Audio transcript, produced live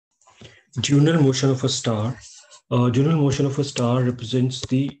Diurnal motion of a star. Diurnal motion of a star represents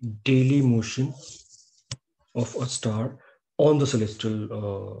the daily motion of a star on the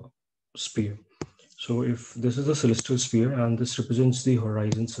celestial sphere. So if this is a celestial sphere and this represents the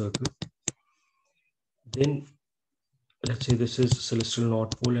horizon circle, then let's say this is celestial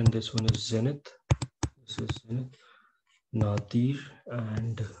north pole and this one is zenith. This is zenith, nadir,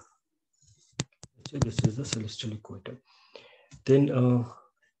 and let's say this is the celestial equator. Then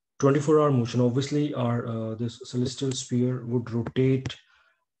 24-hour motion. Obviously, our this celestial sphere would rotate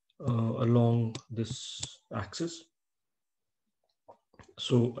along this axis.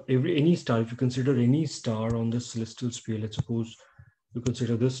 So any star, if you consider any star on this celestial sphere, let's suppose you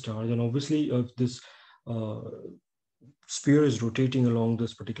consider this star, then obviously if this uh, sphere is rotating along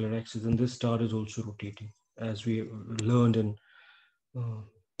this particular axis, and this star is also rotating, as we learned in uh,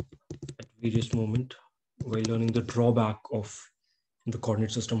 at various moment while learning the drawback of the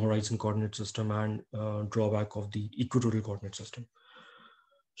coordinate system, horizon coordinate system, and drawback of the equatorial coordinate system.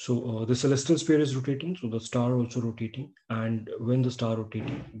 So the celestial sphere is rotating, so the star also rotating, and when the star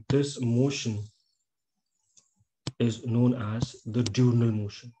rotating, this motion is known as the diurnal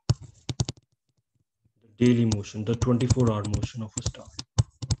motion, the daily motion, the 24-hour motion of a star.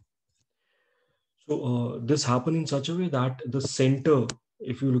 So this happen in such a way that the center,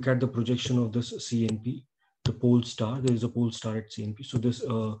 if you look at the projection of this CNP, the pole star, there is a pole star at CNP. So this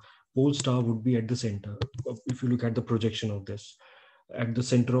pole star would be at the center. If you look at the projection of this, at the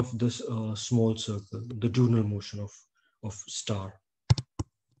center of this small circle, the diurnal motion of star.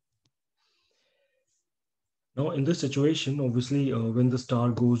 Now, in this situation, obviously, when the star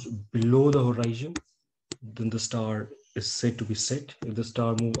goes below the horizon, then the star is said to be set. If the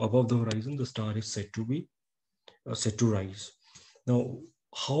star move above the horizon, the star is said to be set to rise. Now,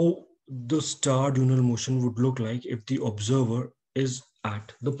 how the star diurnal motion would look like if the observer is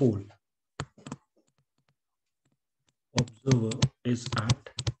at the pole. Observer is at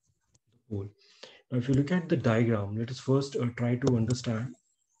the pole. Now, if you look at the diagram, let us first try to understand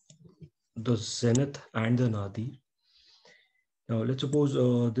the zenith and the nadir. Now, let's suppose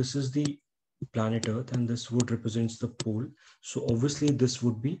this is the planet Earth and this would represents the pole. So obviously this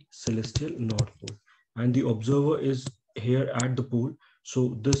would be celestial north pole, and the observer is here at the pole.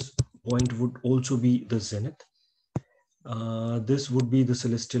 So this point would also be the zenith. This would be the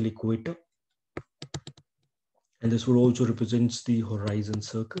celestial equator, and this would also represents the horizon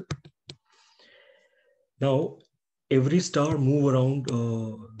circle. Now, every star move around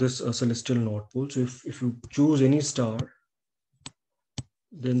this celestial north pole. So if you choose any star,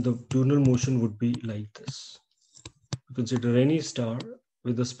 then the diurnal motion would be like this. Consider any star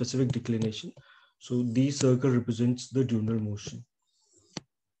with a specific declination. So the circle represents the diurnal motion.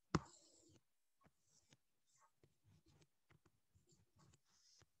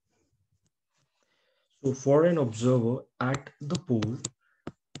 So for an observer at the pole,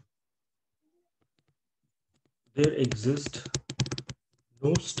 there exists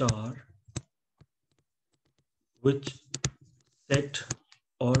no star which set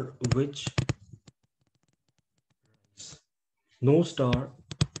or which no star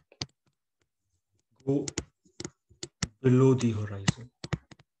go below the horizon,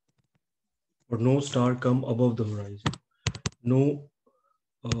 or no star come above the horizon. No,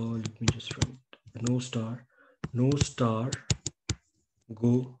 let me just write. No star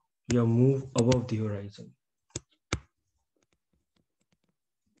go, yeah, move above the horizon.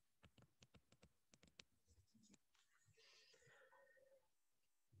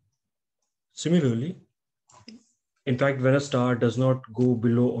 Similarly, in fact, when a star does not go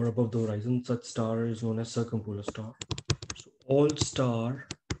below or above the horizon, such star is known as circumpolar star. So all stars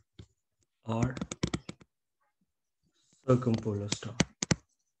are circumpolar star.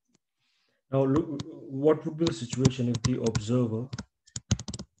 Now, look, what would be the situation if the observer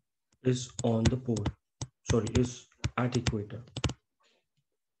is on the pole? Sorry, is at equator.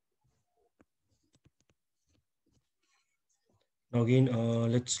 Now again,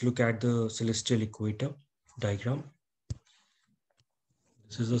 let's look at the celestial equator diagram.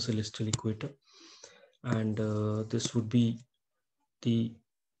 This is the celestial equator, and this would be the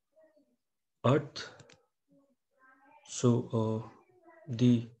Earth. So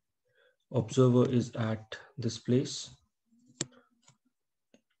the observer is at this place.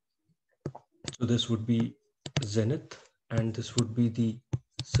 So this would be zenith, and this would be the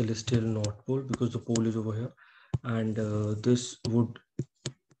celestial north pole because the pole is over here, and this would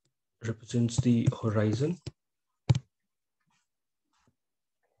represents the horizon.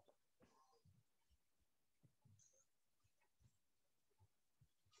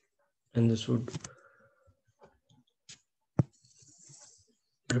 And this would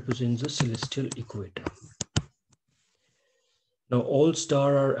represents the celestial equator. Now all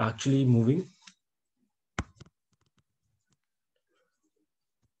stars are actually moving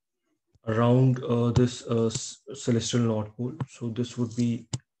around this celestial North Pole. So this would be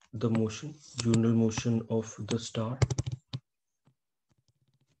the motion, diurnal motion of the star.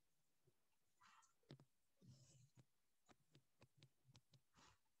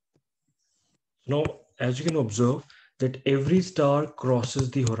 Now, as you can observe, that every star crosses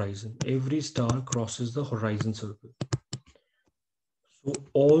the horizon. Every star crosses the horizon circle. So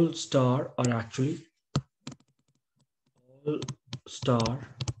all star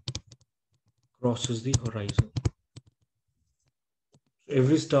crosses the horizon.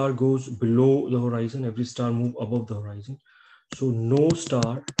 Every star goes below the horizon, every star moves above the horizon. So no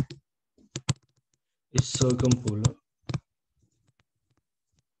star is circumpolar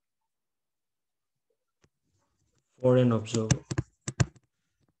for an observer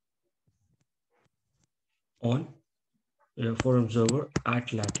on for observer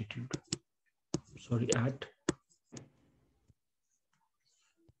at latitude. Sorry, at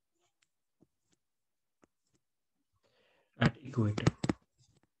equator.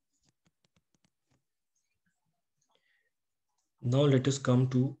 Now let us come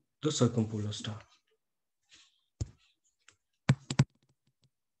to the circumpolar star.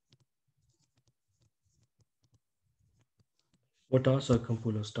 What are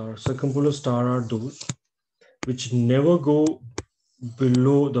circumpolar stars? Circumpolar stars are those which never go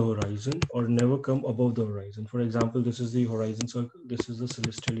below the horizon or never come above the horizon. For example, this is the horizon circle, this is the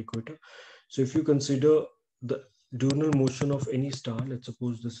celestial equator. So if you consider the diurnal motion of any star, let's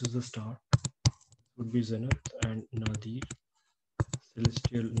suppose this is the star, would be zenith and nadir,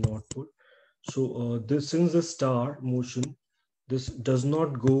 celestial north pole. So this, since the star motion, this does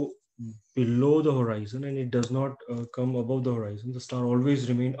not go below the horizon and it does not come above the horizon. The star always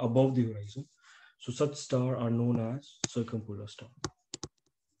remain above the horizon. So such stars are known as circumpolar star.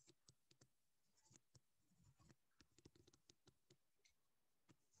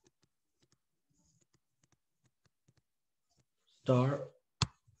 Star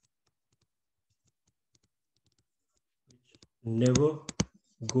never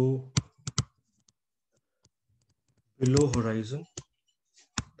go below horizon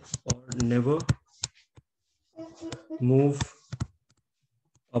or never move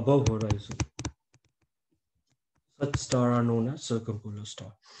above horizon. Such stars are known as circumpolar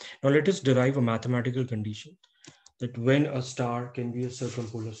star. Now let us derive a mathematical condition that when a star can be a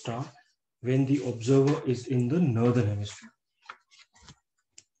circumpolar star, when the observer is in the northern hemisphere.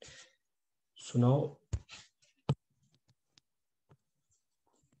 So now,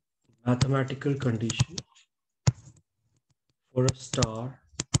 mathematical condition for a star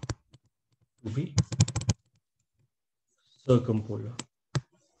to be circumpolar.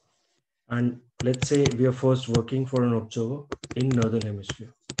 And let's say we are first working for an observer in northern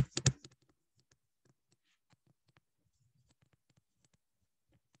hemisphere.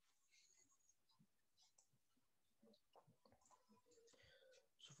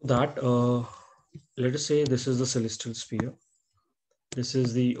 So for that, let us say this is the celestial sphere. This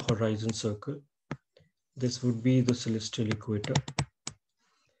is the horizon circle. This would be the celestial equator,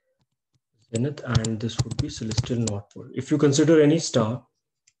 zenith, and this would be celestial north pole. If you consider any star,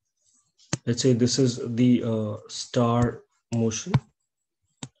 let's say this is the star motion,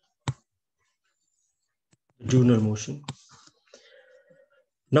 diurnal motion.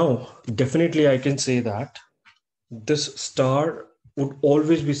 Now, definitely I can say that this star would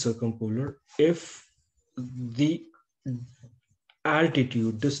always be circumpolar if the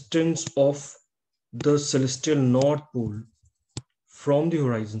altitude, distance of the celestial north pole from the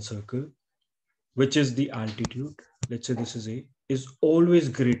horizon circle, which is the altitude, let's say this is A, is always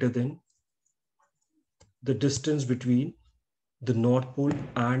greater than the distance between the north pole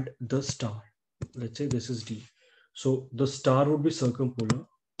and the star. Let's say this is D. So the star would be circumpolar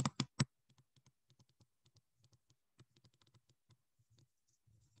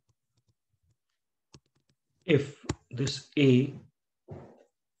if this A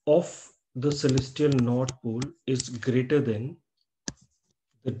of the celestial north pole is greater than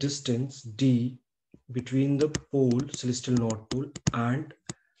the distance D between the pole, celestial north pole, and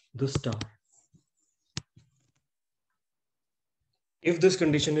the star. If this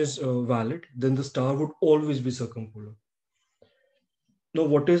condition is valid, then the star would always be circumpolar. Now,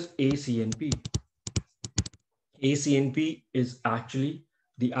 what is ACNP? ACNP is actually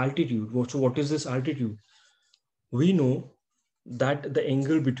the altitude. So what is this altitude? We know that the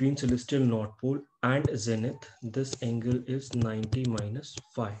angle between celestial north pole and zenith, this angle is 90 minus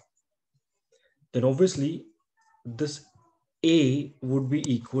phi. Then obviously this A would be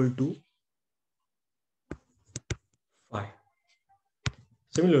equal to phi.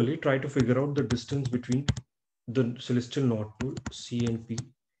 Similarly, try to figure out the distance between the celestial North Pole, C and P,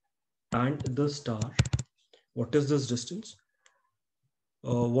 and the star. What is this distance?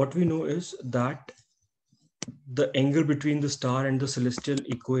 What we know is that the angle between the star and the celestial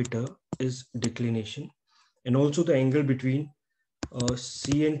equator is declination, and also the angle between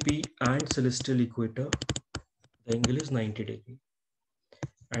C and P and celestial equator, the angle is 90 degree,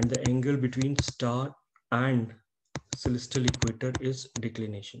 and the angle between star and celestial equator is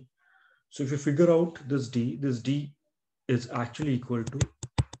declination. So if you figure out this d is actually equal to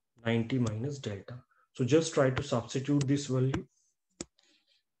 90 minus delta. So just try to substitute this value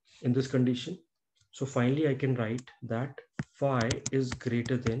in this condition. So finally I can write that phi is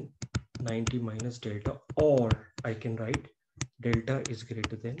greater than 90 minus delta, or I can write delta is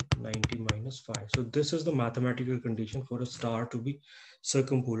greater than 90 minus phi. So this is the mathematical condition for a star to be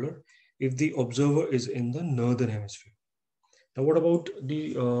circumpolar if the observer is in the northern hemisphere. Now what about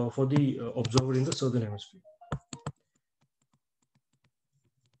the for the observer in the southern hemisphere?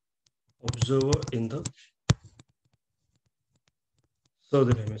 Observer in the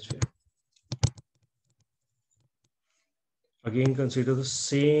southern hemisphere. Again, consider the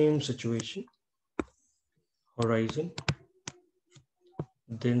same situation. Horizon,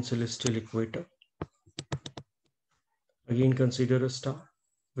 then celestial equator. Again, consider a star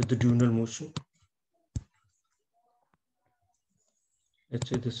with the diurnal motion. Let's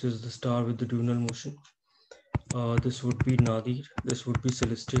say this is the star with the diurnal motion. This would be Nadir. This would be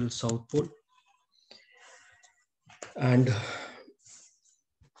celestial south pole. And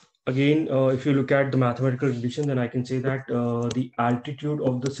again, if you look at the mathematical condition, then I can say that the altitude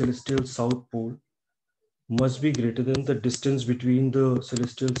of the celestial south pole must be greater than the distance between the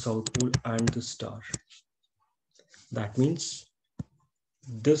celestial south pole and the star. That means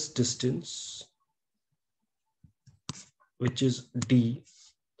this distance, which is d,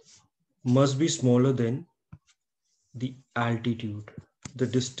 must be smaller than the altitude, the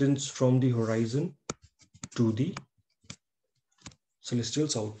distance from the horizon to the celestial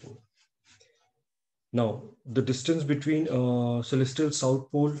south pole. Now, the distance between celestial south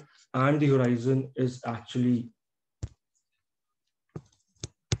pole and the horizon is actually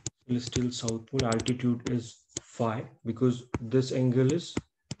celestial south pole. Altitude is phi, because this angle is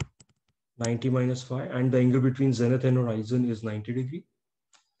 90 minus phi, and the angle between zenith and horizon is 90 degree.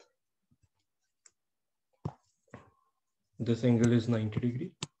 This angle is 90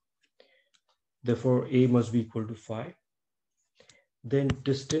 degree. Therefore, A must be equal to phi. Then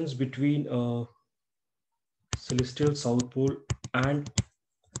distance between celestial south pole and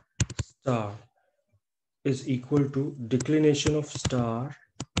star is equal to declination of star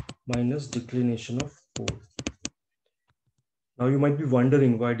minus declination of pole. Now you might be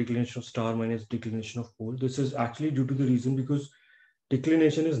wondering why declination of star minus declination of pole. This is actually due to the reason because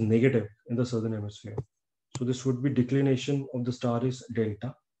declination is negative in the southern hemisphere. So this would be declination of the star is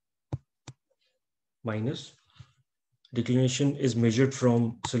delta minus declination is measured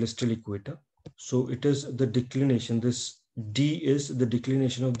from celestial equator. So it is the declination, this d is the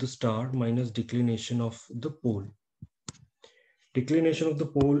declination of the star minus declination of the pole. Declination of the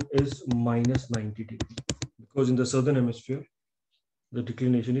pole is minus 90 degree, because in the southern hemisphere, the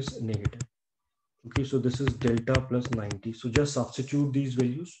declination is negative. Okay, so this is delta plus 90. So just substitute these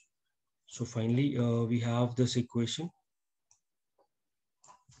values. So finally, we have this equation,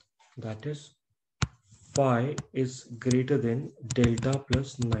 that is phi is greater than delta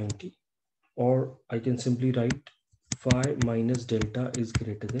plus 90, or I can simply write phi minus delta is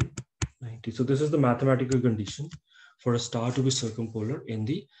greater than 90. So this is the mathematical condition for a star to be circumpolar in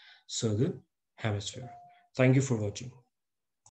the southern hemisphere. Thank you for watching.